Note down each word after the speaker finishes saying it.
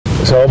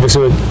So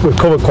obviously we've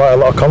covered quite a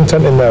lot of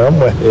content in there, haven't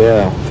we?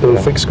 Yeah. Through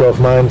fixed growth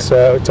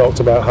mindset, we talked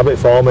about habit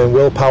forming,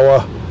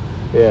 willpower,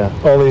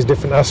 all these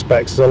different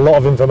aspects. There's a lot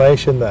of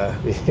information there.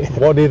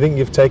 What do you think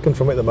you've taken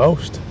from it the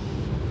most?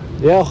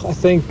 Yeah, I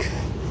think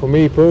for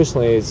me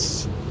personally,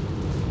 it's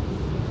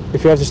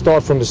if you have to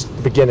start from the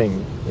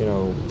beginning, you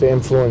know, the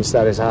influence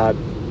that it's had,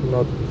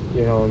 not,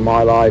 you know, in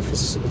my life,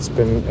 it's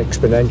been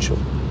exponential.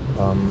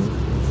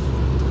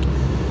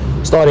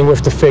 Starting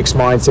with the fixed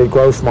mindset,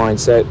 growth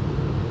mindset,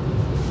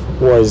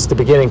 was the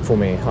beginning for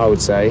me, I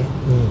would say.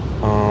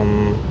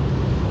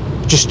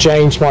 Just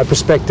changed my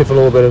perspective a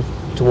little bit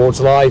towards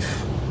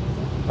life,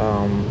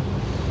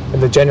 in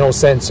the general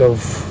sense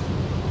of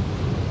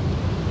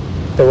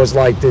there was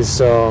like this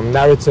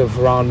narrative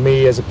around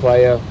me as a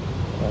player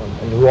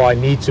and who I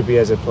need to be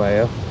as a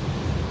player,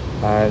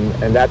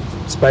 and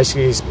that's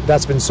basically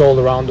that's been sold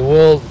around the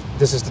world.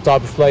 This is the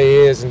type of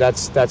player he is, and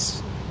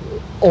that's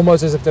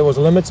almost as if there was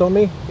limits on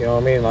me. You know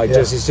what I mean? Like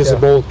he's just a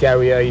ball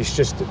carrier. He's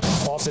just,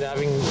 after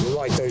having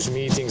like those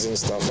meetings and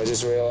stuff, I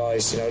just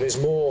realized, you know, there's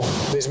more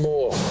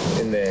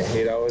in there.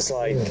 You know, it's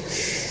like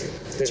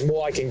there's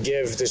more I can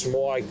give, there's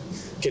more I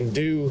can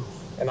do,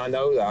 and I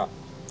know that.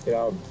 You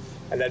know,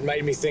 and that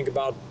made me think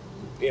about,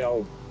 you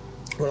know,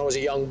 when I was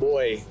a young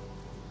boy,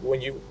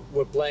 when you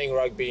were playing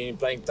rugby and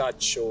playing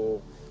touch,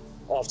 or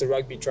after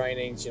rugby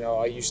trainings, you know,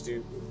 I used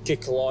to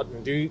kick a lot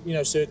and do, you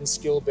know, certain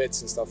skill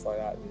bits and stuff like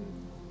that. And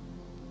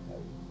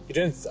you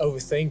didn't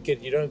overthink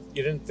it. You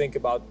didn't think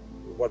about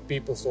what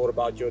people thought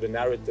about you, or the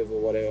narrative or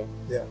whatever.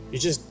 Yeah. You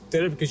just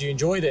did it because you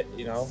enjoyed it,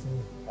 you know.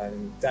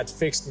 And that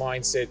fixed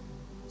mindset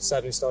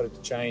suddenly started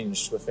to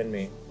change within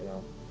me, you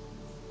know.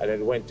 And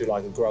it went to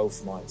like a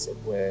growth mindset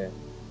where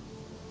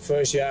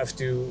first you have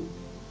to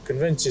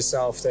convince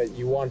yourself that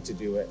you want to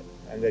do it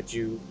and that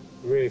you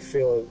really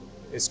feel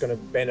it's going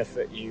to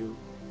benefit you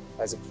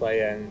as a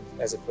player and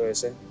as a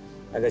person,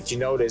 and that you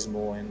know there's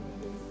more. And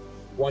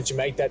once you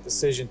make that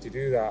decision to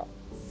do that,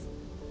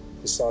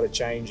 it started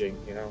changing,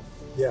 you know.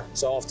 Yeah.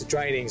 So after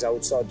trainings, I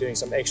would start doing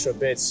some extra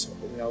bits.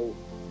 You know,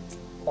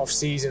 off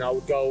season, I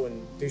would go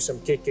and do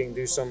some kicking,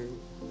 do some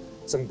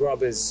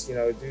grubbers. You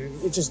know,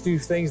 just do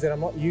things that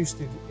I'm not used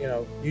to. You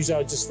know, usually I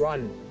would just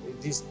run.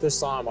 This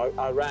time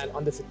I ran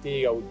under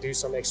fatigue. I would do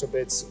some extra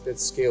bit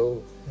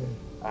skill,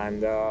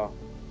 and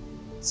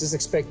just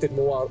expected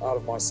more out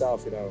of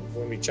myself. You know,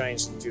 when we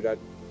changed into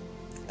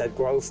that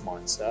growth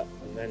mindset,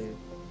 and then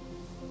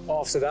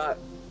after that,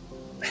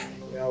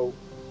 you know,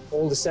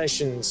 all the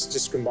sessions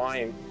just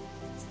combined,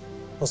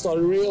 I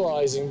started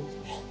realizing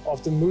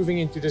after moving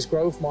into this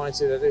growth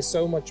mindset that there's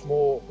so much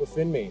more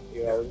within me,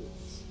 you know,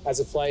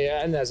 as a player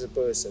and as a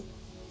person.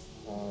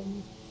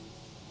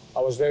 I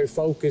was very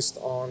focused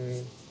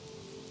on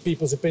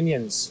people's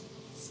opinions.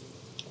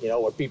 You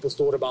know, what people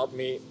thought about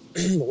me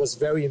was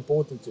very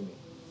important to me.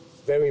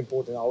 Very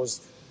important. I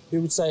was, you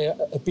would say,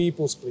 a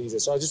people's pleaser.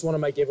 So I just want to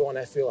make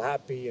everyone feel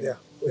happy. And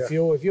if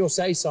you'll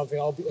say something,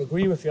 I'll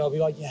agree with you. I'll be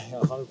like, yeah,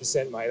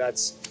 100%, mate.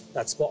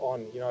 That's spot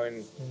on. You know,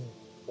 and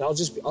I'll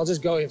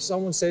just go. If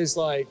someone says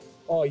like,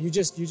 oh, you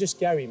just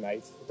carry,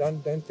 mate.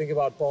 Don't think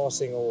about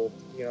passing, or,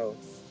 you know,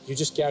 you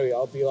just carry.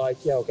 I'll be like,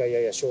 yeah,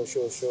 okay, yeah, sure.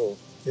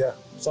 Yeah.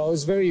 So I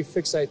was very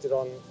fixated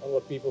on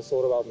what people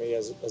thought about me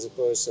as a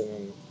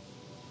person,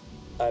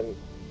 and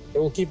it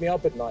will keep me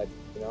up at night.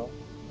 You know,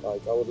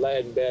 like I would lay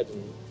in bed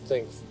and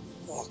think,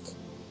 fuck,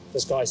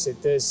 this guy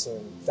said this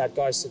and that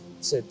guy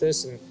said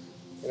this, and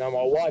you know,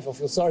 my wife, I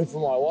feel sorry for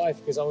my wife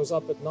because I was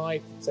up at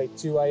night, say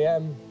 2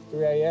 a.m.,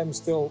 3 a.m.,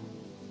 still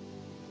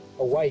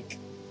awake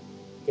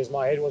because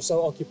my head was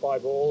so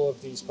occupied with all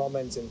of these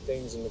comments and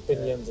things and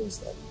opinions and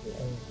stuff. You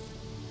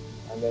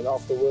know? And then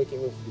after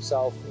working with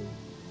yourself and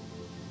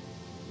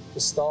the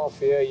staff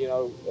here, you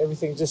know,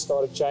 everything just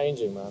started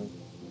changing, man.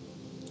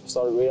 I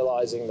started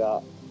realizing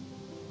that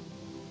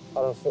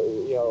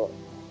you know,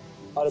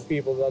 other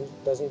people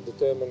doesn't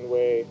determine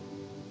where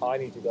I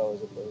need to go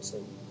as a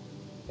person.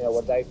 You know,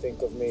 what they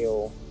think of me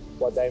or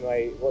what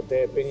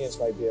their opinions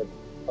may be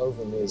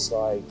over me is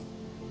like,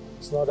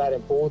 it's not that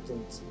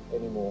important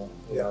anymore,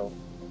 you know,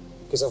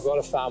 because I've got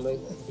a family,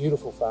 a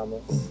beautiful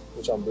family,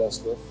 which I'm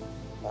blessed with.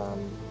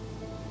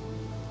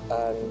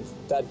 And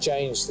that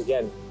changed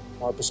again,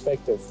 my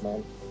perspective,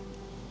 man.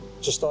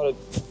 Just started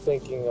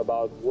thinking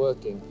about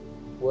working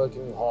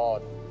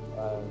hard,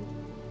 and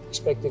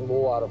expecting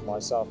more out of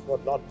myself,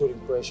 not putting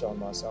pressure on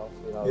myself,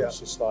 you know. It's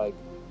just like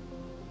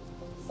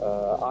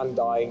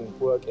undying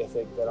work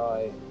ethic that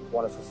I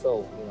want to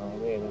fulfill, you know what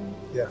I mean?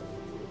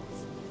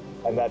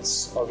 And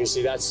that's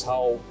obviously, that's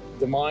how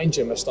the mind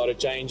gym has started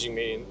changing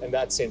me in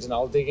that sense, and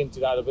I'll dig into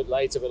that a bit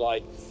later, but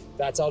like,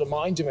 that's how the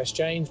mind gym has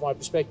changed my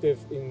perspective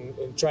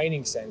in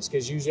training sense,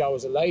 because usually I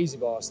was a lazy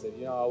bastard,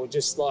 you know. I would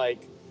just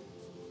like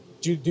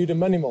do the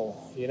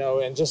minimal, you know,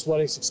 and just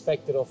what is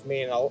expected of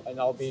me, and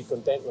I'll be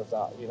content with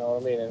that, you know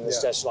what I mean? And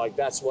it's just like,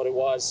 that's what it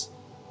was,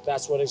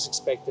 that's what is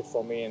expected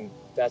from me, and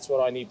that's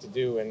what I need to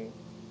do. And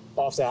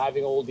after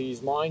having all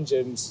these mind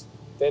gyms,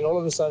 then all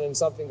of a sudden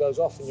something goes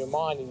off in your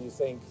mind and you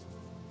think,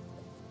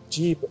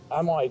 gee,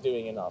 am I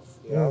doing enough,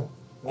 you know?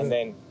 And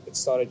then it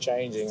started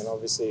changing, and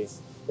obviously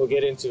we'll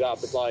get into that.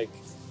 But like,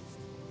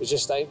 it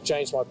just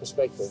changed my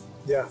perspective.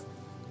 Yeah.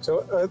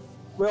 So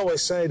we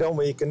always say, don't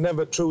we, you can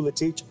never truly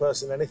teach a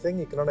person anything.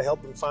 You can only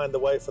help them find the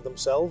way for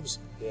themselves.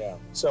 Yeah.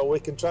 So we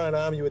can try and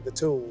arm you with the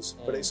tools,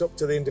 but it's up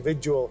to the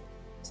individual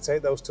to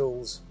take those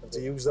tools and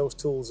to use those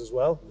tools as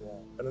well. Yeah.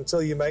 And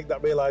until you make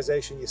that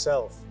realization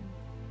yourself,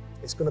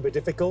 it's going to be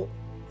difficult.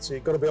 So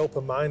you've got to be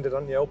open-minded,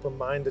 aren't you?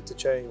 Open-minded to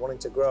change, wanting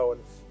to grow.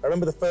 And I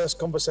remember the first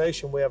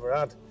conversation we ever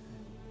had,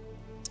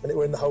 and we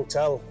were in the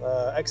hotel,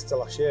 Exeter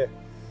last year,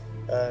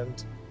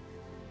 and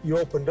you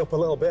opened up a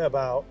little bit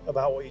about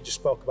what you just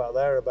spoke about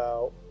there,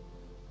 about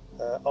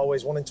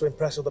always wanting to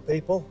impress other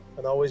people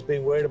and always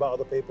being worried about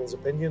other people's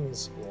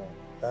opinions.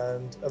 Yeah.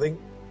 And I think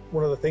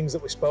one of the things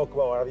that we spoke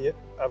about,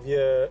 have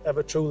you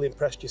ever truly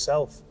impressed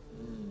yourself?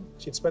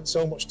 She'd spent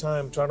so much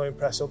time trying to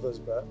impress others,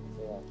 but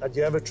had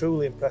you ever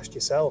truly impressed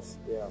yourself?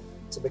 Yeah.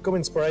 To become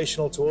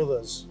inspirational to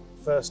others,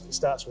 first it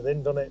starts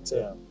within, doesn't it?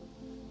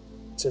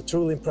 To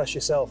truly impress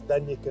yourself,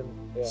 then you can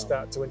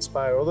start to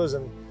inspire others.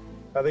 And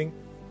I think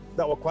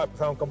that was quite a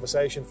profound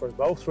conversation for us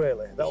both,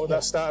 really.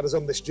 That started us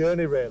on this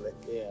journey, really.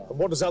 Yeah. And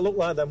what does that look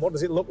like then? What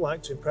does it look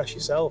like to impress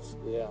yourself?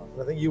 Yeah.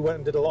 And I think you went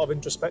and did a lot of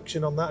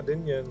introspection on that,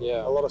 didn't you? And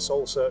a lot of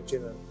soul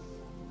searching and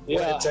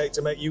what did it take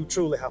to make you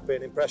truly happy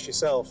and impress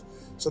yourself,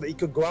 so that you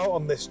could go out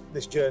on this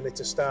journey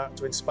to start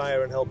to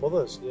inspire and help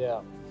others.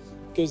 Yeah,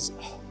 because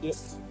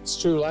it's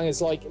true, Lang.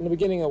 It's like in the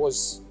beginning,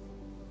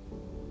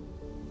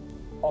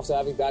 after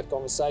having that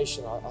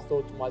conversation, I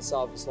thought to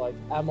myself, it's like,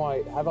 have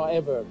I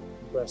ever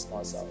impressed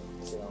myself?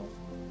 You know,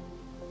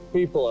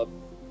 people have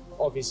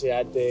obviously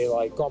had their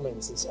like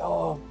comments and say,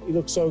 oh, you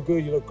look so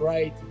good, you look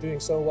great, you're doing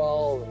so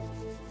well,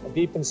 and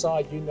deep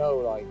inside, you know,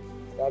 like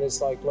that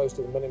is like close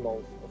to the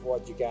minimal of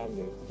what you can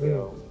do, you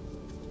know.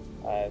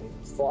 And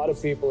for other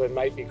people, it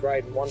might be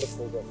great and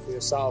wonderful, but for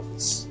yourself,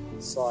 it's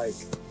like,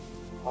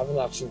 I haven't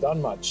actually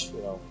done much,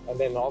 you know. And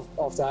then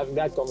after having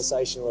that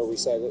conversation where we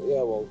said,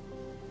 yeah, well,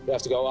 you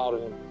have to go out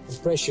and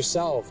impress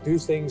yourself, do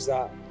things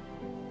that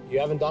you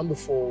haven't done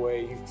before, where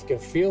you can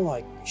feel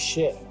like,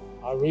 shit,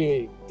 I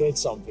really did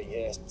something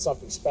here,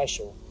 something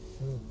special.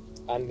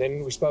 And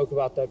then we spoke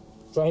about that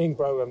training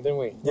program, didn't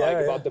we?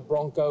 About the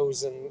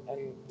Broncos and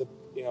the,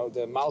 you know,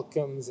 the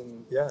Malcolms,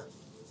 and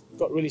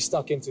got really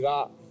stuck into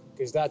that,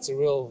 because that's a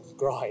real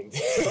grind.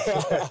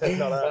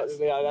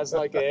 That's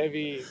like a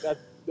heavy,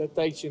 that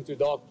takes you into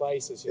dark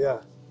places, you know?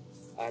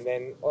 And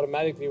then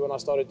automatically when I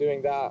started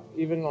doing that,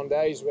 even on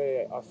days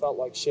where I felt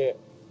like shit,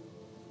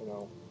 you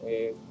know,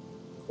 I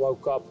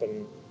woke up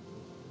and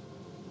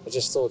I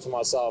just thought to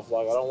myself,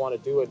 like, I don't want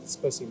to do it, it's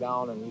pissing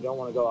down, and you don't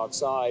want to go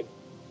outside.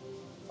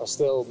 I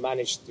still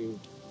managed to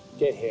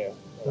get here,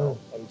 you know,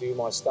 and do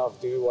my stuff,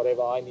 do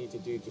whatever I need to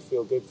do to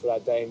feel good for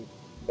that day, and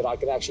that I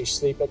can actually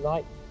sleep at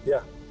night.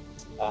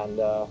 And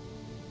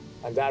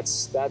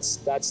that's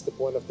the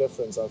point of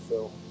difference, I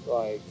feel.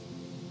 Like,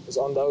 it's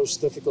on those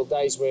difficult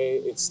days where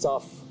it's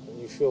tough and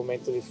you feel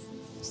mentally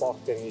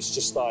fucked, and it's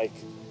just like,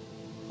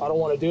 I don't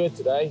want to do it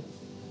today.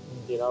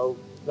 You know,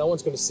 no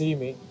one's going to see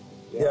me.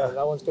 You know,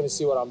 no one's going to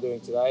see what I'm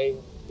doing today.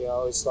 You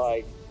know, it's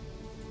like,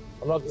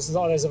 it's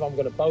not as if I'm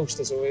going to post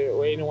this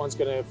or anyone's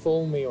going to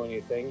film me or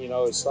anything. You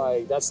know, it's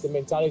like, that's the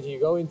mentality you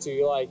go into.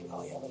 You're like,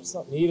 oh yeah, but it's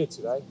not needed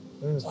today.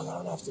 It's like, I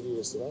don't have to do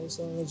this today.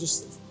 So I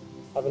just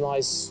have a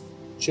nice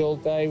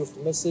chilled day with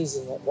the missus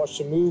and watch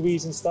some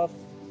movies and stuff.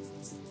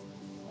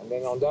 And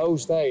then on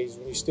those days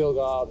when you still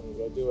go out and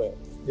you go do it,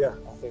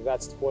 I think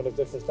that's the point of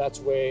difference. That's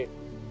where it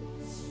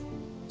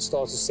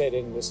starts to set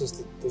in. This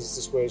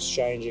is where it's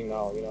changing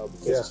now, you know,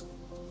 because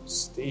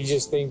it's the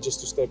easiest thing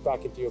just to step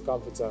back into your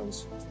comfort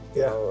zones.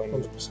 You know, and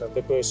 100%.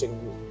 the person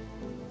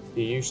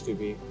you used to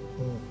be.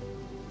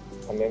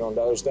 And then on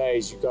those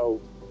days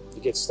you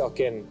get stuck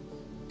in,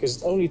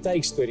 because it only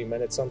takes 30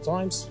 minutes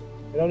sometimes.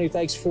 It only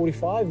takes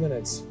 45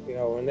 minutes, you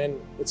know, and then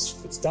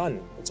it's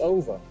done, it's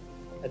over.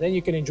 And then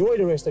you can enjoy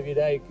the rest of your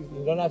day.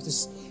 You don't have to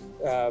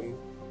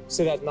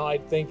sit at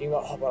night thinking,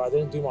 oh, but I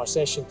didn't do my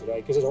session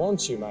today, because it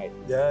haunts you, mate.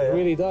 It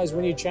really does.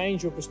 When you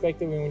change your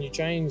perspective and when you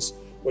change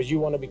what you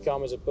want to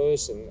become as a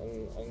person,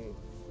 and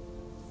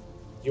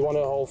you want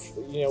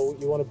to, you know,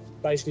 you want to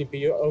basically be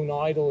your own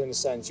idol in a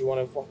sense. You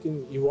want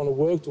to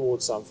work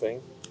towards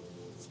something.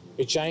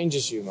 It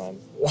changes you, man.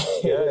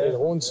 It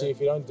haunts you if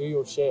you don't do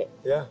your shit.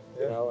 You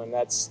know, and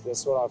that's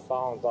what I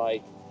found.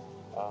 Like,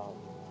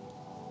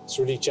 it's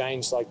really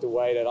changed, like, the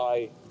way that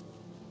I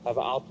have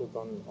an outlook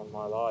on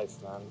my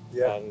life, man.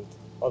 And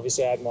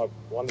obviously, I had my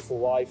wonderful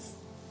wife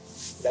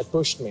that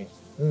pushed me,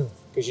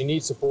 because you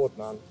need support,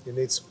 man. You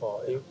need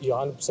support. You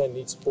 100%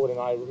 need support. And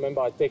I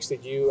remember I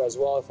texted you as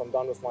well. If I'm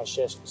done with my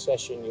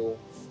session,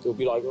 you'll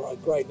be like, all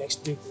right, great.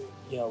 Next week,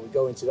 you know, we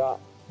go into that.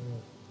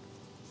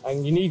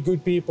 And you need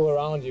good people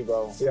around you,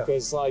 bro.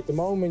 Because like the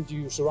moment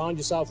you surround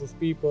yourself with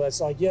people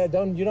that's like, you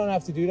don't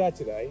have to do that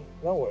today.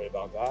 Don't worry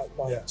about that.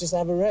 Like, just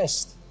have a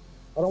rest.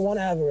 I don't want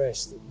to have a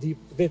rest. Deep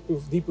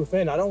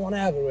within, I don't want to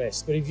have a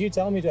rest. But if you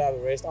tell me to have a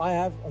rest,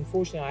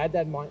 unfortunately, I had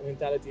that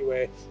mentality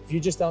where if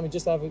you just tell me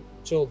just have a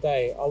chill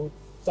day, I would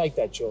take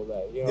that chill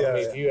day. You know what I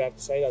mean? If you have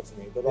to say that to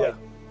me. But like,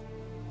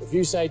 if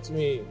you say to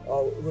me,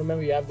 oh,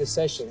 remember you have this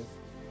session,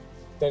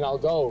 then I'll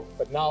go.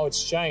 But now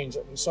it's changed.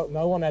 So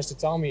no one has to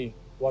tell me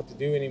what to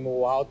do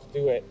anymore, how to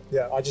do it.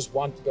 Yeah. I just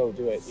want to go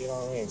do it, you know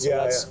what I mean? So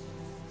Yeah,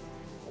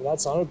 and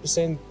that's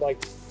 100%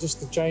 like just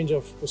the change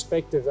of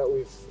perspective that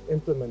we've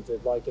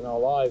implemented like in our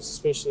lives,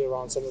 especially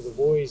around some of the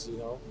boys, you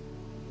know.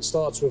 It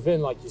starts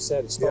within, like you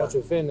said, it starts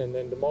within, and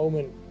then the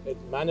moment it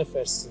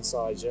manifests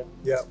inside you,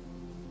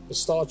 it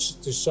starts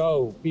to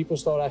show. People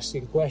start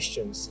asking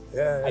questions.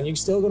 And you're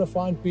still gonna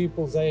find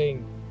people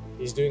saying,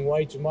 he's doing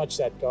way too much,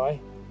 that guy.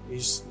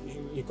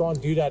 You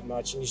can't do that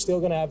much. And you're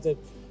still gonna have that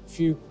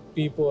few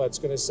people that's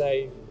gonna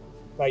say,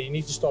 you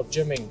need to stop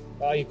gymming.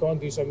 You can't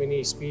do so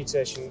many speed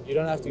sessions. You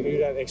don't have to do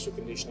that extra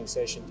conditioning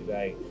session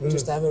today.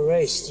 Just have a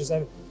rest.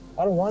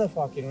 I don't want to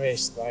fucking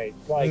rest, mate.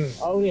 Like,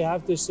 I only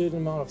have this certain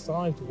amount of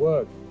time to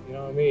work. You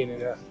know what I mean?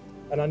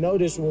 And I know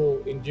this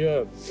will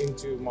endure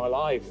into my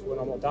life when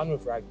I'm not done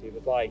with rugby.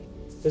 But like,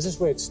 this is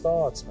where it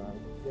starts, man.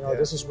 You know,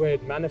 this is where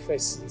it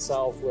manifests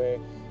itself, where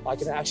I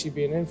can actually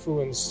be an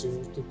influence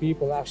to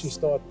people, actually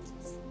start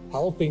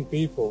helping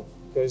people.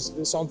 Because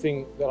there's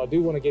something that I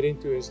do want to get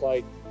into is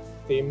like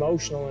the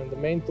emotional and the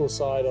mental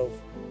side of,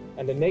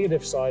 and the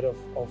negative side of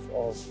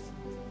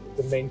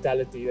the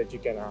mentality that you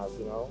can have,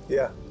 you know?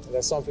 And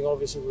that's something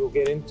obviously we'll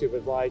get into,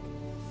 but like,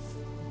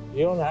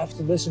 you don't have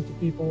to listen to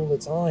people all the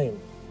time.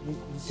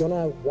 You're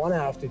gonna want to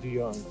have to do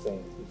your own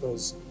thing,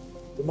 because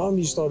the moment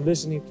you start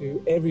listening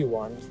to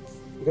everyone,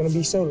 you're gonna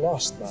be so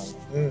lost, man.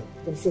 You're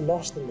gonna feel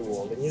lost in the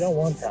world, and you don't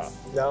want that.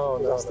 No,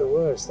 that's the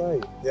worst,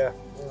 eh?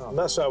 And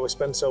that's why we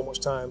spend so much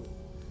time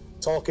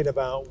talking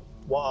about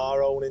what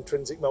our own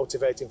intrinsic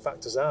motivating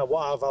factors are,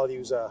 what our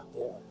values are,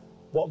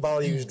 what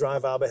values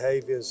drive our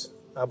behaviours,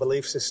 our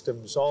belief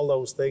systems, all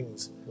those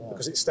things,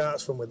 because it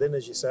starts from within,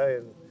 as you say.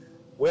 And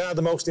we are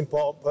the most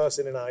important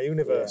person in our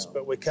universe,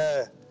 but we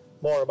care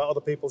more about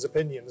other people's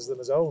opinions than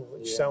our own,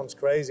 which sounds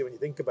crazy when you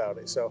think about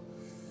it. So,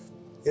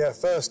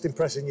 first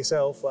impressing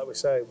yourself, like we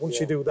say. Once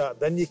you do that,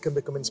 then you can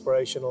become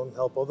inspirational and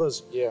help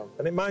others.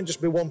 And it might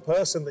just be one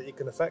person that you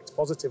can affect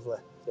positively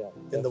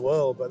in the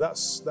world, but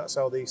that's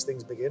how these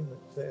things begin.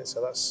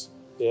 So that's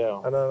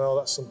and I know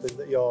that's something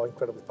that you're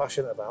incredibly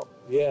passionate about.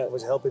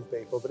 Was helping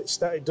people, but it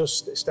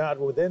started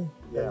within,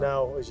 and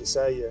now, as you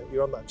say,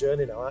 you're on that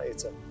journey now, aren't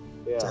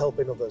you, to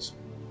helping others?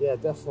 Yeah,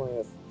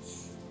 definitely.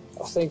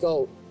 I think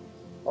I'll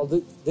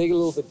dig a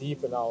little bit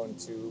deeper now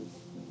into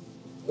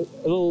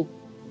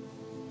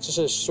just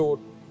a short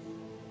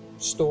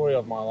story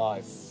of my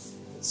life.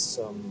 It's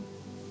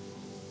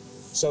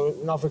so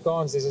in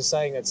Afrikaans there's a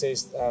saying that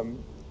says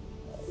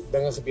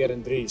dinge gebeur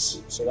in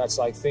threes. So that's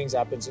like things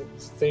happen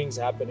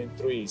in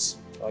threes.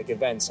 Like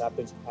events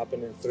happen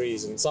in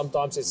threes, and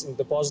sometimes it's in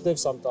the positive,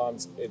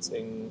 sometimes it's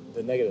in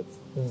the negative.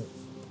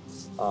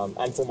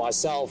 And for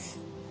myself,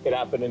 it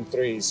happened in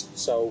threes.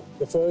 So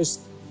the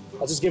first,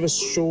 I'll just give a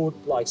short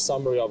like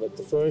summary of it.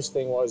 The first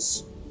thing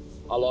was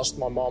I lost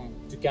my mom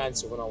to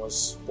cancer when I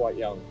was quite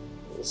young.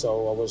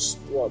 So I was,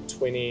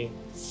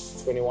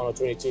 21 or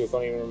 22, I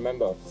can't even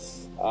remember.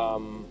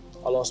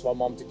 I lost my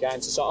mom to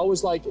cancer. So I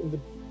was like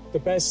in the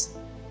best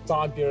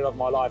time period of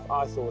my life,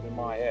 I thought, in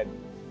my head.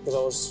 Because I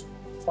was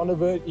on the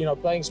verge, you know,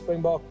 playing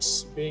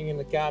Springboks, being in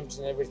the camps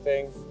and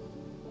everything.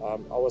 I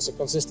was a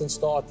consistent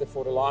starter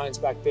for the Lions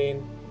back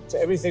then. So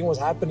everything was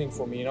happening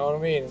for me, you know what I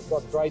mean?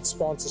 Got great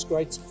sponsors,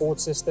 great support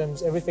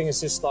systems. Everything is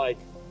just like,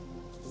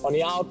 on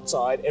the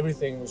outside,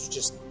 everything was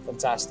just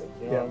fantastic,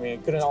 you know what I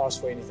mean? Couldn't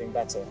ask for anything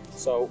better.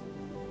 So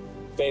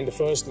then the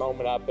first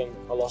moment happened,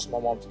 I lost my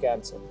mom to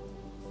cancer.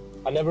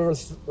 I never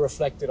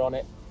reflected on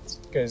it,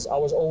 because I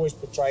was always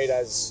portrayed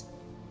as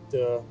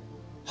the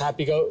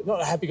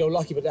not a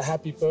happy-go-lucky, but a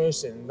happy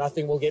person.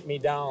 Nothing will get me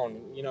down.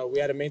 You know, we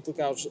had a mental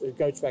coach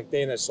back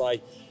then. It's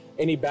like,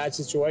 any bad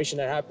situation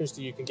that happens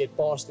to you, can get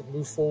past it,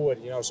 move forward,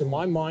 you know. So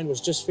my mind was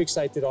just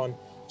fixated on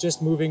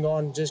just moving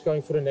on, just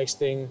going for the next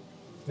thing,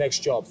 next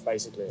job,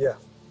 basically.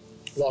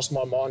 Lost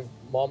my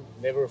mom,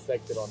 never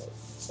reflected on it.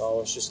 So I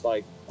was just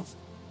like,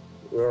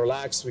 we were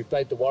relaxed. We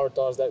played the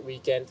Waratahs that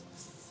weekend,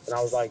 and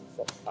I was like,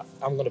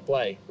 I'm going to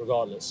play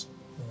regardless.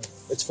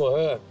 It's for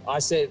her. I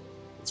said,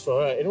 it's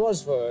for her. It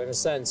was for her in a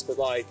sense, but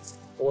like,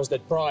 it was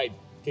that pride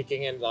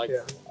kicking in, like,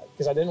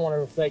 because I didn't want to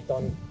reflect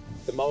on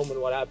the moment,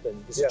 what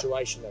happened, the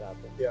situation that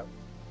happened.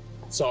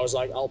 So I was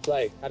like, I'll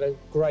play. Had a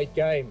great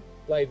game,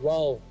 played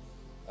well,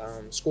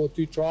 scored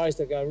 2 tries.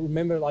 That I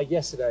remember like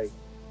yesterday.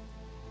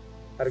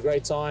 Had a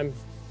great time,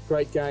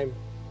 great game.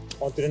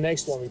 On to the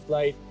next one. We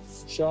played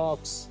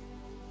Sharks,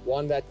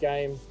 won that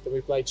game. Then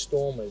we played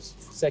Stormers,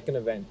 second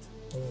event.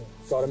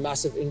 Got a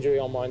massive injury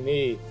on my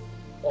knee,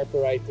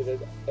 operated it,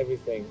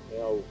 everything. You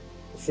know,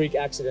 a freak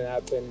accident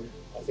happened.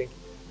 I think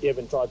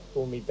Eben tried to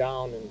pull me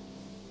down, and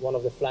one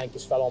of the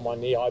flankers fell on my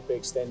knee,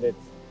 hyperextended,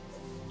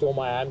 tore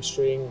my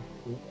hamstring,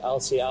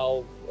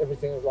 LCL,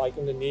 everything was like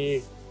in the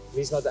knee. At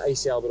least not the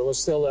ACL, but it was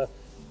still a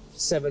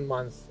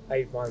 7-month,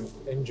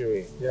 8-month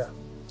injury.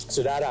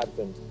 So that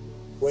happened.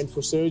 Went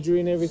for surgery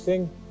and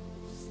everything,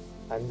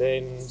 and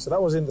then... So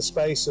that was in the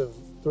space of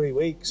 3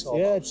 weeks.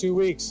 Almost. Yeah, 2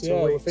 weeks. 2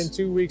 yeah, weeks. within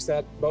 2 weeks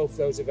that both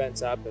those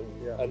events happened,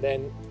 and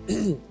then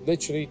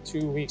literally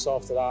 2 weeks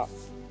after that,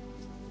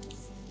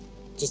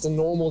 just a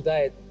normal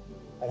day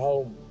at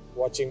home,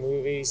 watching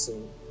movies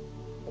and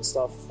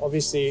stuff.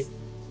 Obviously,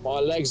 my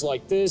legs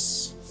like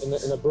this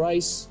in a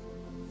brace,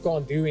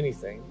 can't do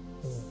anything.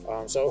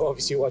 So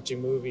obviously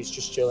watching movies,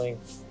 just chilling.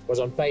 Was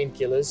on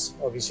painkillers,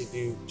 obviously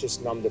to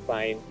just numb the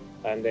pain,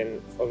 and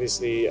then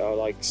obviously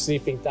like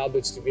sleeping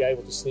tablets to be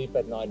able to sleep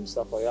at night and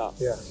stuff like that.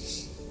 Yeah.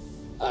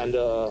 And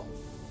it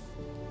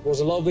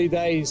was a lovely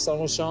day, sun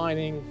was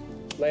shining,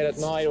 late at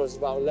night, it was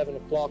about 11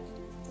 o'clock.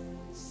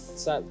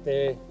 Sat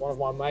there, one of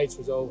my mates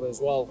was over as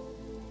well,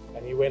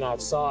 and he went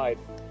outside.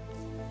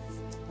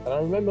 And I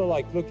remember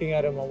like looking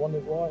at him, I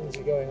wondered why is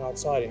he going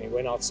outside, and he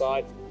went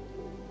outside,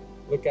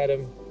 look at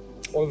him,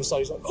 all of a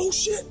sudden he's like, oh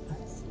shit!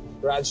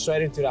 Ran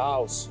straight into the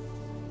house.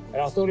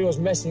 And I thought he was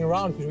messing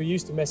around because we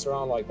used to mess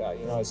around like that,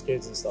 you know, as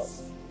kids and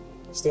stuff.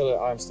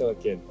 I'm still a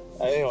kid.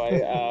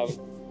 Anyway,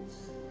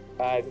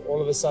 and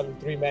all of a sudden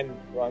 3 men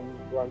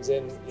runs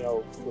in, you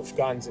know, with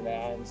guns in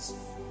their hands.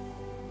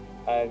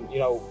 And, you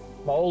know,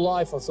 my whole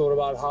life I thought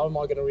about how am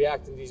I going to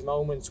react in these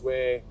moments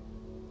where,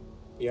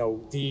 you know,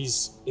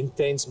 these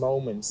intense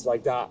moments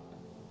like that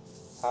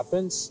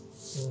happens.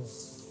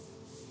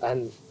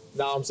 And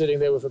now I'm sitting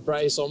there with a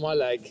brace on my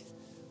leg,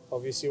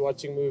 obviously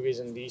watching movies,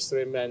 and these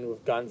 3 men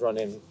with guns run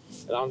in,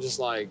 and I'm just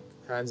like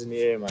hands in the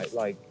air, mate.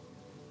 Like,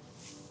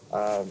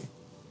 and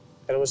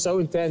it was so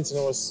intense, and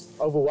it was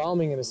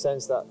overwhelming in a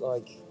sense that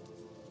like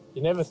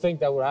you never think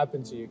that would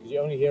happen to you because you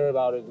only hear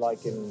about it like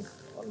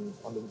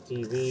on the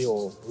TV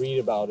or read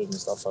about it and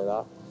stuff like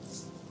that,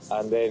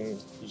 and then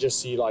you just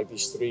see like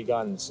these 3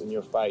 guns in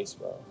your face,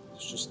 bro.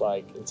 It's just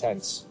like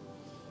intense.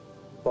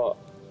 But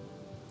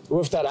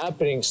with that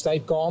happening,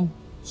 stayed calm,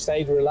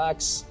 stayed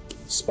relaxed,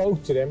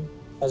 spoke to them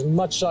as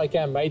much as I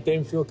can, made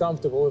them feel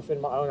comfortable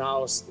within my own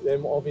house,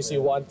 them obviously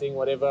wanting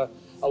whatever.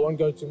 I won't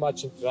go too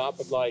much into that,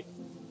 but like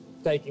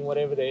taking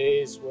whatever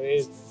there is, what it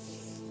is.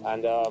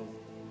 And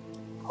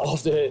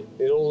after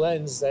it all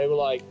ends, they were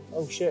like,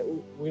 oh shit,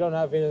 we don't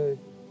have a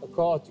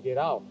car to get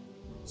out.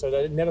 So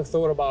they never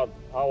thought about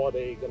how are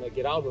they gonna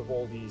get out with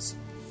all these.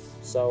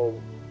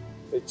 So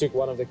they took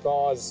one of the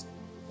cars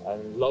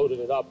and loaded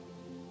it up.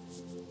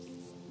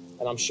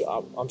 And I'm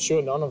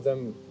sure none of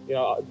them, you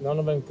know, none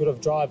of them could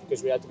have drive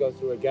because we had to go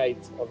through a gate,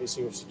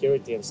 obviously with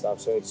security and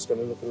stuff. So it's going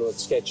to look a little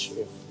sketch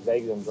if they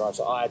didn't drive.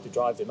 So I had to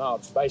drive them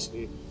out. So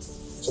basically,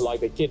 so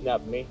like they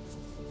kidnapped me,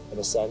 in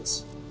a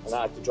sense, and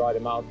I had to drive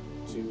them out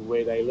to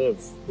where they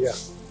live. Yeah.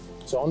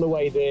 So on the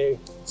way there,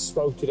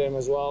 spoke to them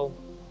as well,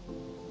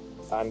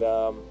 and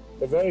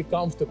they're very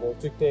comfortable.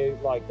 Took their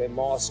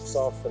masks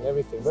off and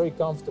everything, very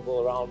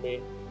comfortable around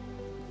me.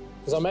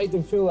 Because I made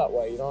them feel that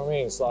way, you know what I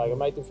mean? It's like I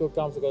made them feel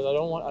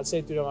comfortable. I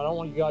said to them, I don't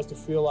want you guys to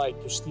feel like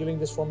you're stealing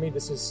this from me.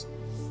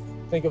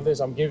 Think of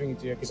this, I'm giving it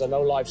to you because I know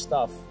life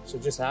stuff. So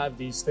just have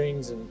these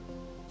things and,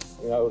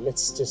 you know,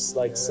 let's just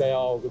like say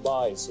our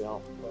goodbyes, you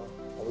know.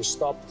 And we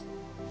stopped.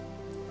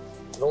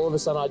 And all of a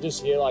sudden I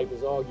just hear like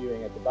this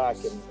arguing at the back,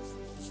 and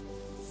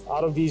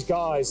out of these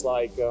guys,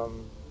 like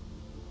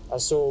I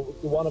saw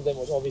one of them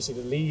was obviously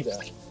the leader,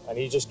 and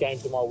he just came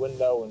to my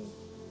window and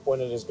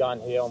pointed his gun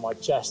here on my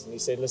chest, and he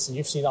said, listen,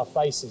 you've seen our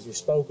faces, you've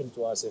spoken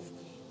to us, if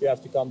you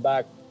have to come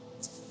back,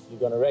 you're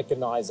going to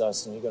recognize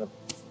us, and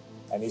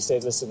and he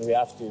said, listen, we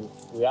have to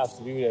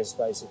do this,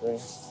 basically.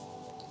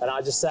 And I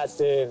just sat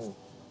there and,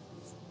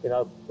 you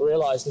know,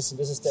 realized, listen,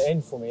 this is the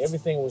end for me.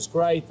 Everything was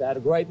great, I had a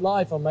great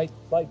life, I made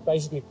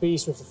basically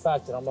peace with the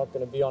fact that I'm not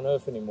going to be on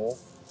earth anymore.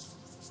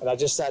 And I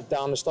just sat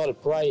down and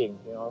started praying,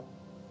 you know,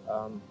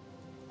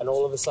 and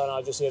all of a sudden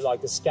I just hear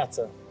like the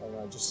scatter, and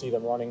I just see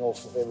them running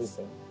off with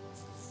everything.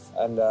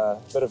 And a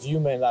bit of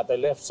humor in that they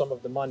left some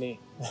of the money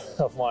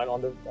of mine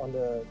on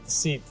the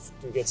seat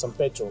to get some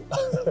petrol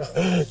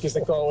because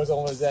the car was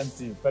almost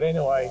empty. But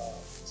anyway,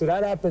 so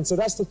that happened. So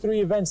that's the 3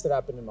 events that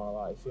happened in my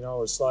life. You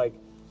know, it's like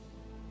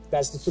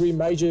that's the 3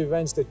 major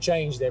events that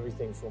changed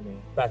everything for me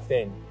back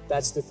then.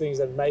 That's the things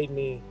that made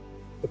me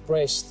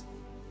depressed,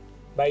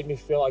 made me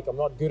feel like I'm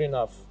not good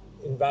enough,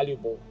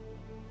 invaluable.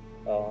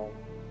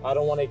 I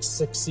don't want to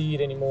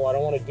succeed anymore. I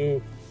don't want to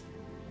do.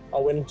 I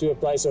went into a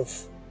place of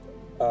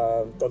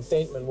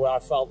contentment where I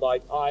felt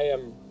like I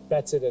am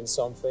better than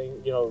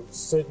something, you know,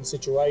 certain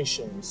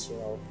situations, you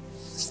know.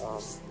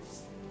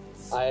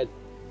 I had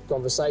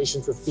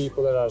conversations with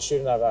people that I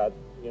shouldn't have had,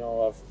 you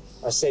know.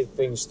 I said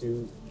things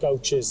to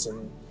coaches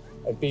and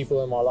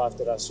people in my life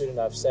that I shouldn't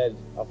have said.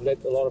 I've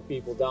let a lot of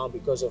people down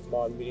because of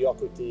my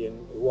mediocrity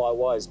and who I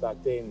was back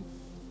then.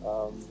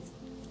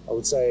 I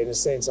would say, in a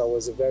sense, I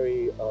was a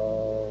very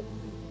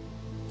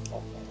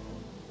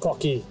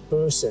cocky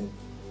person,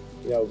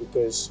 you know,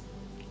 because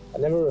I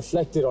never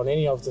reflected on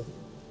any of the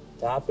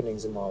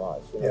happenings in my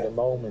life, you know, the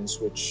moments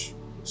which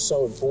were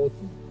so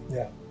important.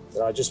 Yeah.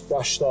 That I just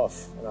brushed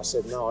off, and I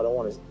said, no, I don't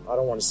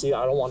want to see that.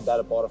 I don't want that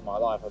a part of my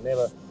life. I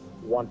never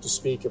want to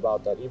speak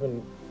about that.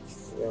 Even,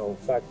 you know, in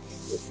fact,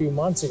 a few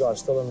months ago, I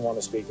still didn't want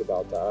to speak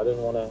about that. I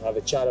didn't want to have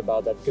a chat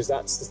about that because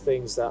that's the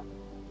things that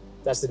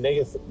that's the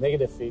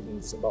negative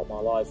feelings about my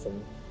life.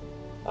 And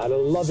I had a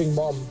loving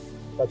mom,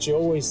 but she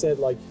always said,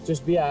 like,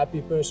 just be a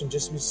happy person.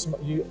 Just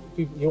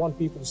be you want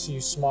people to see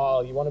you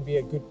smile. You want to be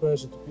a good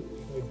person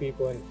with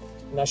people, and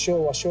I sure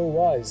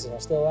was, and I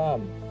still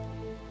am.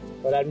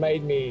 But that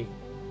made me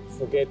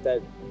forget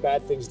that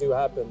bad things do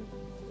happen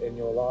in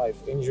your life.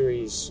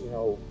 Injuries, you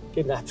know,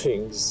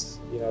 kidnappings,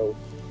 you know,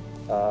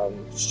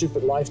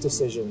 stupid life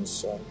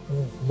decisions,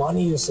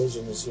 money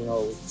decisions, you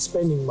know,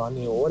 spending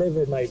money or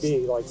whatever it may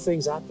be. Like,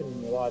 things happen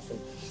in your life, and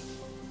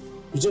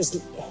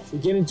you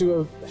get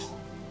into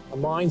a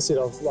mindset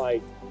of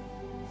like,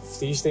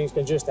 these things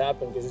can just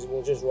happen because it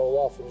will just roll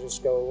off and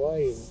just go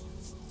away.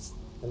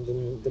 And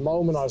then the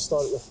moment I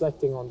started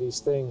reflecting on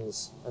these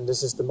things, and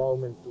this is the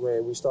moment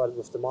where we started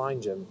with the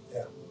mind gym,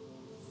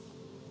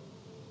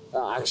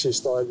 I actually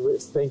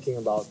started thinking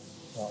about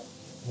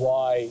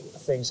why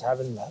things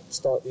haven't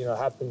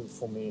happened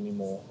for me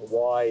anymore.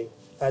 Why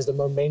has the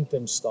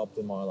momentum stopped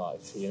in my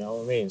life? You know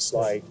what I mean? It's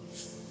like,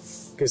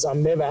 because I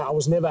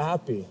was never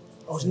happy.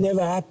 I was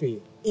never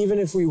happy. Even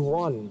if we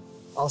won,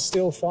 I'll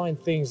still find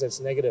things that's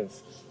negative.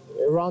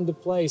 Around the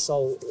place,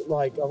 I'll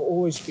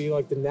always be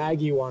like the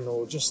naggy one,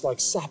 or just like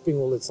sapping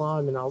all the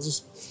time,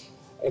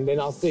 and then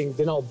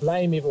I'll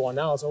blame everyone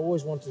else. I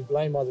always want to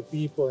blame other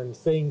people and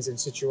things and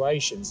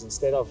situations,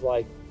 instead of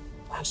like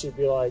actually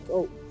be like,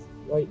 oh,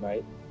 wait,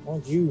 mate,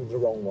 aren't you the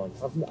wrong one?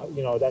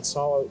 You know, that's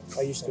how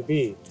I used to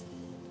be.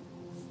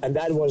 And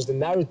that was the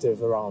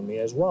narrative around me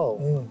as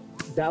well.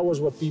 That was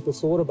what people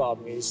thought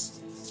about me, is,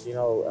 you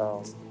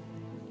know,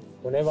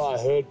 whenever I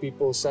heard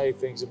people say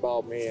things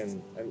about me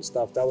and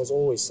stuff, that was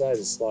always said.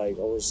 It's like,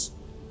 it's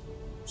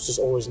just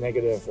always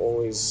negative,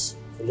 always,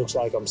 it looks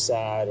like I'm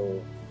sad or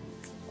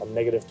I'm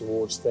negative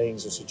towards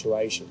things or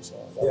situations. So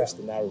that was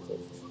the narrative.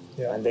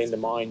 And then the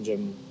mind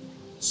gym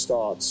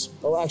starts.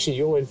 Well, actually,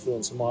 your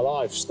influence in my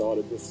life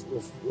started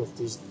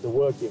with the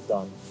work you've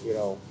done, you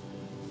know.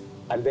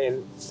 And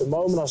then the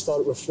moment I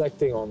started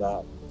reflecting on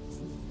that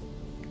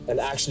and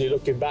actually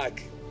looking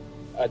back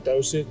at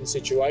those certain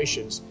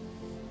situations,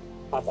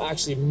 I've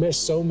actually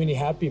missed so many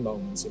happy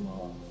moments in my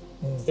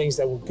life, things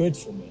that were good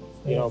for me.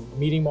 You know,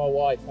 meeting my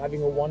wife,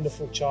 having a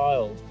wonderful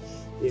child,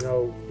 you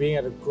know, being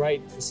at a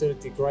great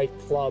facility, great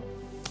club,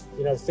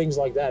 you know, things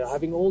like that.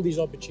 Having all these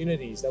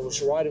opportunities that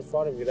was right in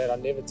front of me that I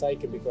never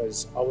taken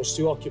because I was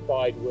too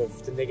occupied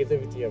with the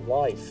negativity of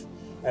life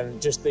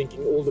and just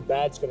thinking all the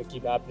bad's going to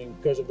keep happening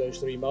because of those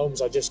 3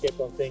 moments. I just kept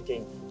on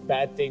thinking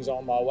bad things are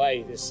on my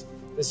way. This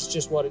is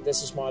just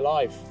this is my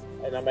life,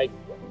 and I make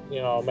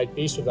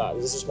peace with that.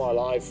 This is my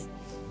life.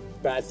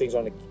 Bad things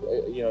are,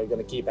 you know,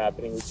 going to keep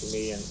happening to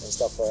me and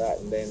stuff like that.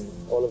 And then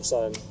all of a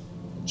sudden,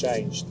 it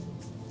changed.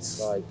 It's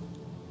like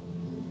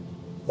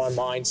my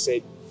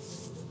mindset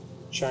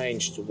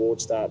changed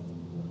towards that.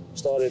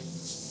 Started,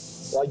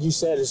 like you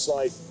said, it's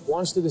like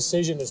once the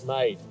decision is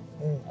made,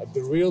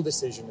 the real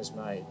decision is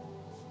made,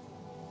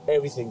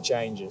 everything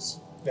changes.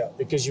 Yeah.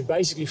 Because you're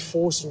basically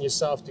forcing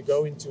yourself to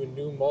go into a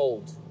new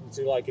mold,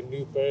 into like a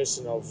new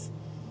person of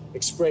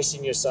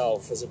expressing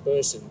yourself as a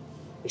person.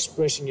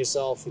 Expressing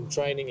yourself in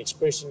training,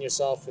 expressing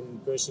yourself in the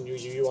person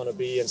you want to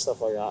be and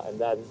stuff like that,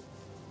 and then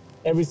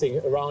everything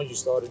around you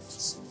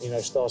starts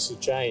to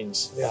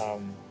change.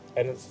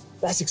 And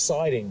that's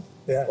exciting.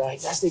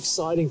 Like, that's the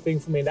exciting thing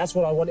for me, and that's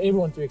what I want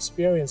everyone to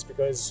experience,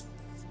 because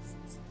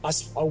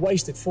I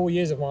wasted 4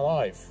 years of my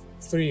life,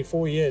 3 or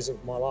 4 years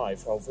of my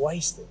life I've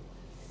wasted,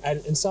 and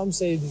in some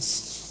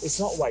sense it's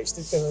not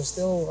wasted because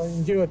I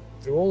endured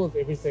through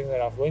everything that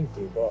I've went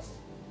through, but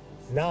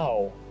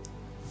now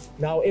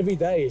every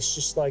day is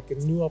just like a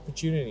new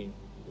opportunity.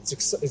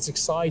 It's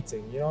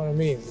exciting, you know what I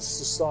mean? It's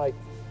just like,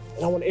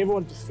 and I want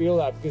everyone to feel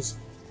that, because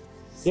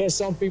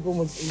some people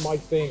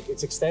might think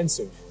it's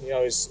extensive, you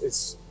know,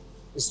 it's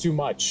too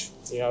much,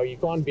 you know. You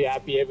can't be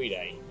happy every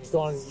day.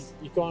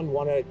 You can't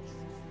want to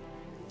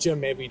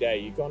gym every day.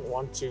 You can't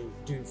want to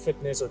do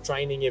fitness or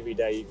training every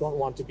day. You can't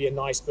want to be a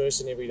nice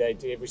person every day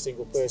to every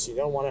single person.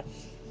 You don't want to,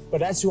 but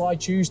that's who I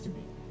choose to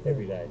be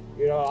every day.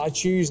 You know, I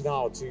choose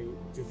now to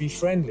be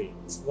friendly.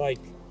 Like,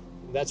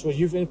 that's what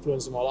you've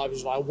influenced in my life,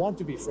 is I want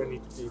to be friendly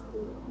to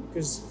people,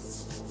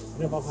 because,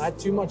 you know, I've had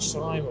too much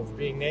time of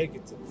being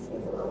negative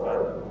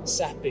and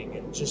sapping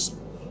and just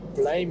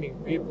blaming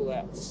people.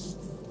 That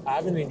I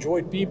haven't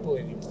enjoyed people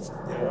anymore.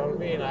 You know what I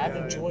mean? I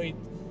haven't enjoyed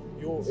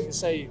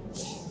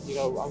you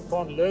know, I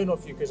can't learn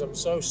off you because I'm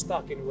so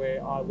stuck in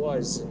where I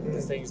was, and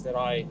the things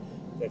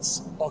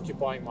that's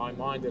occupying my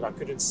mind, that I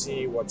couldn't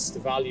see what's the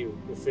value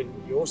within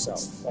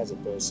yourself as a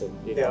person,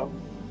 you know?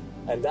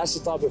 And that's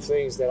the type of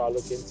things that I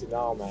look into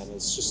now, man.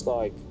 It's just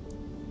like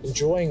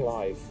enjoying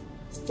life,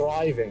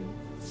 thriving,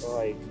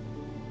 like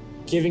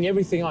giving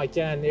everything I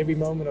can every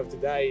moment of the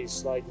day.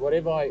 It's like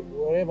whatever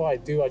I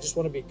do, I just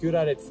want to be good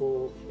at it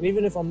and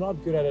even if I'm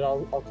not good at it,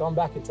 I'll come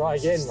back and try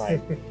again,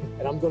 mate.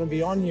 And I'm going to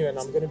be on you, and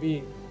I'm going to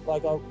be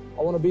like, I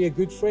want to be a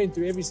good friend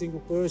to every single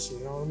person,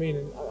 you know what I mean?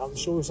 And I'm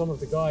sure some of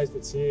the guys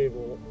that's here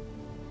will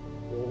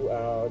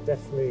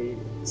definitely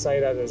say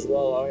that as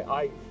well.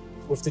 I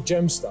with the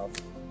gym stuff,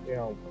 you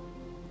know,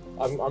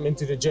 I'm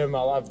into the gym.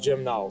 I love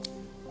gym now.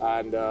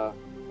 and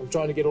I'm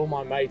trying to get all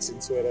my mates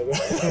into it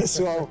as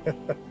well.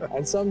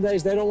 And some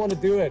days they don't want to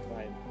do it,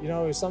 mate. You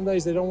know, some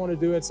days they don't want to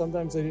do it.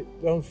 Sometimes they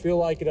don't feel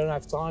like it, don't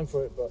have time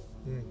for it. But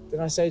then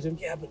I say to them,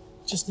 yeah, but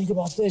just think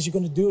about this. You're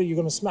going to do it. You're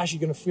going to smash.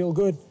 You're going to feel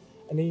good.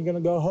 And then you're going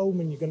to go home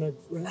and you're going to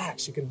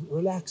relax. You can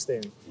relax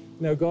then. You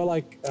know, a guy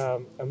like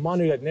a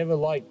Manu that never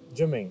liked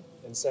gymming,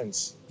 in a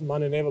sense.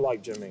 Manu never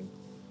liked gymming.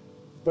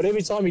 But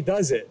every time he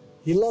does it,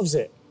 he loves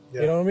it.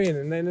 Yeah. You know what I mean?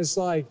 And then it's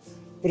like,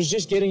 but it's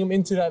just getting him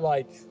into that,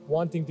 like,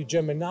 wanting to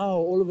gym. And now,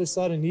 all of a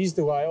sudden, he's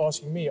the guy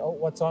asking me, oh,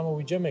 what time are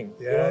we gymming?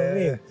 Yeah, you know what I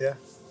mean? Yeah.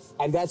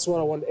 And that's what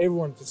I want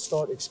everyone to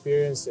start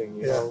experiencing,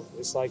 you know?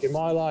 It's like, in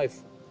my life,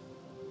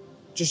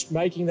 just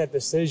making that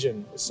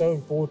decision is so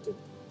important,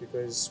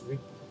 because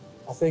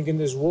I think in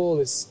this world,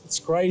 it's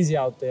crazy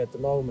out there at the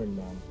moment,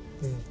 man.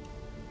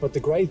 But the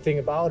great thing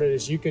about it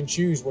is you can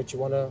choose what you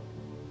want to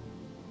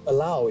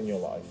allow in your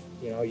life.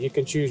 You know, you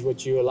can choose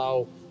what you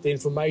allow, the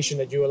information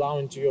that you allow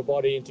into your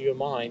body, into your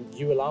mind,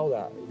 you allow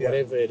that,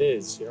 whatever it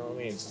is, you know what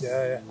I mean?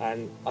 Yeah.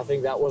 And I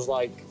think that was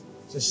like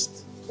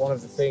just one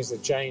of the things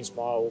that changed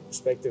my whole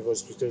perspective,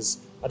 was because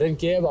I didn't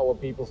care about what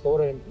people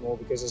thought anymore,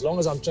 because as long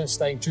as I'm just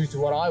staying true to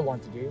what I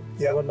want to do,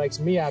 what makes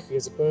me happy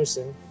as a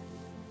person,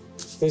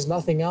 there's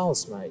nothing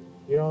else, mate.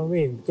 You know what I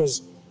mean?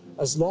 Because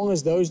as long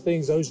as those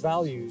things, those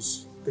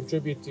values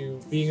contribute to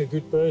being a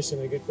good person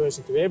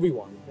to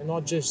everyone, and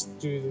not just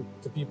to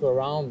the people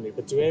around me,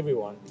 but to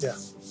everyone. Yeah.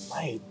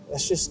 Mate,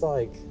 that's just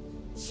like,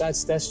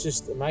 that's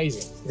just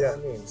amazing. You know what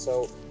I mean?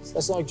 So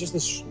that's like just a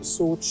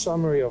short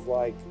summary of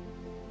like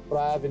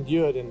what I have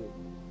endured and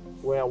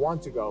where I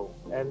want to go.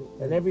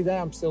 And every day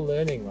I'm still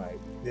learning, mate.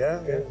 Yeah.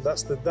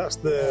 That's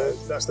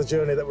the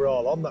journey that we're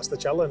all on. That's the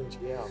challenge.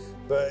 Yeah.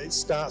 But it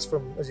starts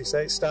from, as you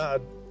say, it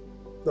started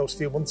those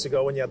few months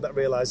ago when you had that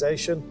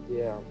realization.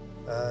 Yeah.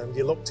 And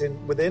you looked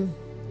within.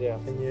 Yeah.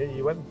 And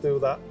you went through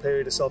that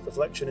period of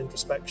self-reflection,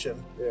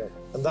 introspection. Yeah.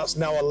 And that's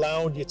now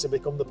allowed you to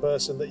become the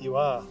person that you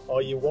are,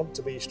 or you want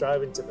to be,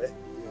 striving to be.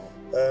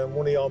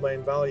 One of your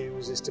main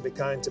values is to be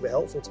kind, to be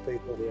helpful to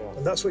people. Yeah.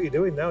 And that's what you're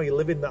doing now. You're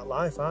living that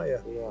life, aren't you?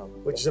 Yeah.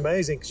 Which is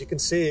amazing, because you can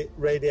see it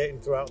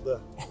radiating throughout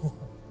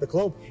the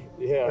club.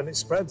 Yeah. And it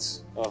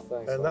spreads. Oh,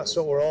 thanks. And that's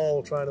what we're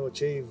all trying to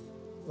achieve,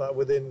 like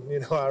within, you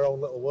know, our own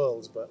little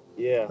worlds. But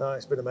yeah, no,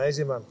 it's been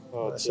amazing, man.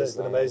 Oh, it's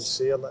been amazing to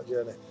see you on that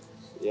journey.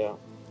 Yeah.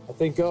 I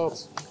think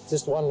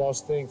just one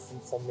last thing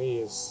from me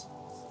is,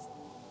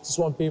 just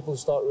want people to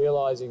start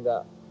realizing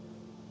that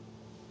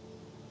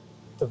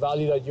the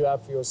value that you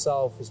have for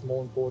yourself is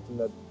more important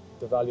than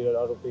the value that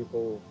other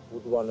people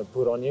would want to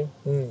put on you.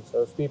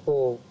 So if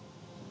people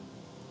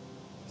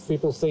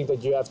think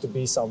that you have to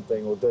be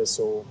something or this,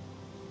 or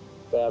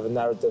they have a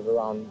narrative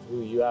around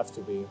who you have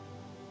to be,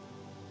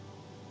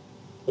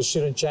 it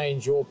shouldn't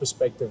change your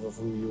perspective of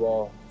who you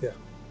are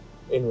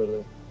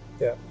inwardly.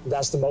 Yeah.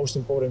 That's the most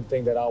important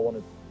thing that I want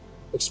to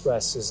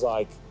express, is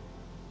like,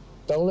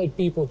 don't let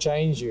people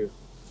change you.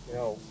 You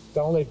know,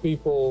 don't let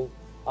people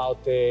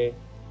out there,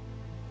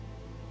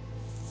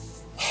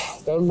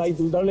 don't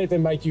let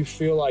them make you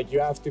feel like you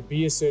have to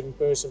be a certain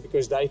person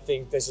because they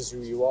think this is who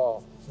you are.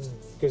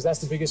 Because that's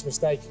the biggest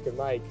mistake you can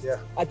make. Yeah.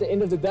 At the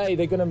end of the day,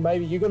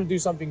 you're gonna do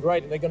something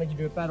great, and they're gonna give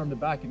you a pat on the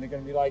back, and they're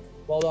gonna be like,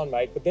 well done,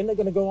 mate. But then they're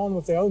gonna go on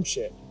with their own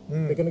shit.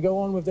 They're gonna go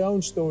on with their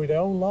own story, their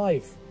own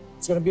life.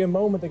 It's gonna be a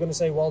moment they're gonna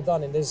say, well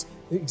done. And there's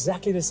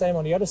exactly the same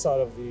on the other side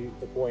of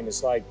the coin.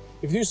 It's like,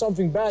 if you do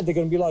something bad, they're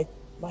gonna be like,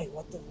 mate,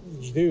 what did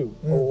you do?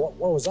 Or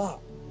what was that?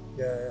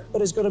 Yeah.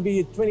 But it's gonna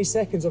be 20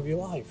 seconds of your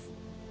life,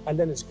 and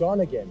then it's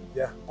gone again.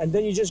 Yeah. And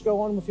then you just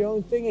go on with your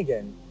own thing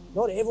again.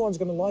 Not everyone's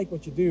going to like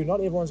what you do. Not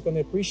everyone's going to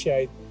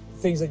appreciate the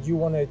things that you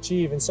want to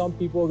achieve. And some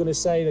people are going to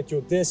say that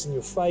you're this and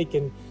you're fake,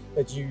 and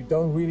that you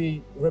don't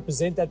really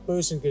represent that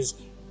person because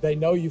they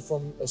know you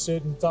from a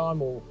certain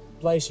time or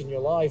place in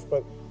your life.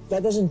 But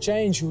that doesn't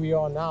change who we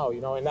are now,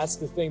 you know. And that's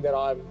the thing that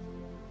I'm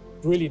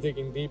really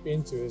digging deep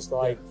into, is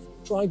like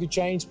trying to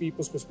change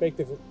people's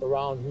perspective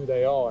around who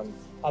they are. And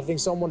I think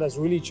someone that's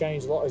really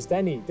changed a lot is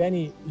Danny.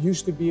 Danny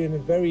used to be in a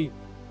very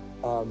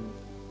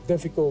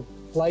difficult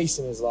place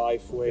in his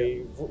life where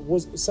he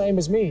was same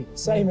as me.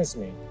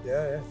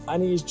 Yeah.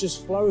 And he's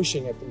just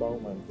flourishing at the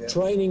moment,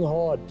 training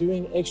hard,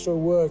 doing extra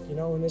work, you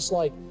know. And it's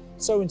like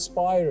so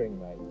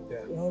inspiring, mate.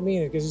 You know what I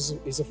mean? Because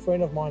he's a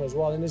friend of mine as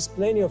well, and there's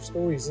plenty of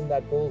stories in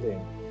that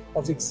building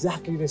of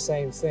exactly the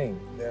same thing.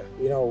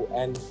 You know,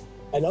 and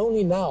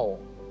only now,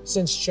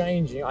 since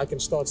changing, I can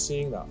start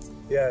seeing that.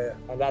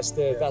 And that is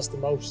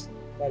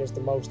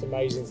the most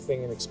amazing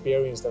thing and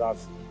experience that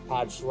I've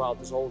had throughout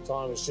this whole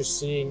time, is just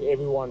seeing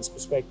everyone's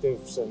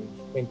perspectives and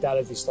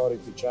mentality starting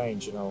to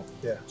change, you know.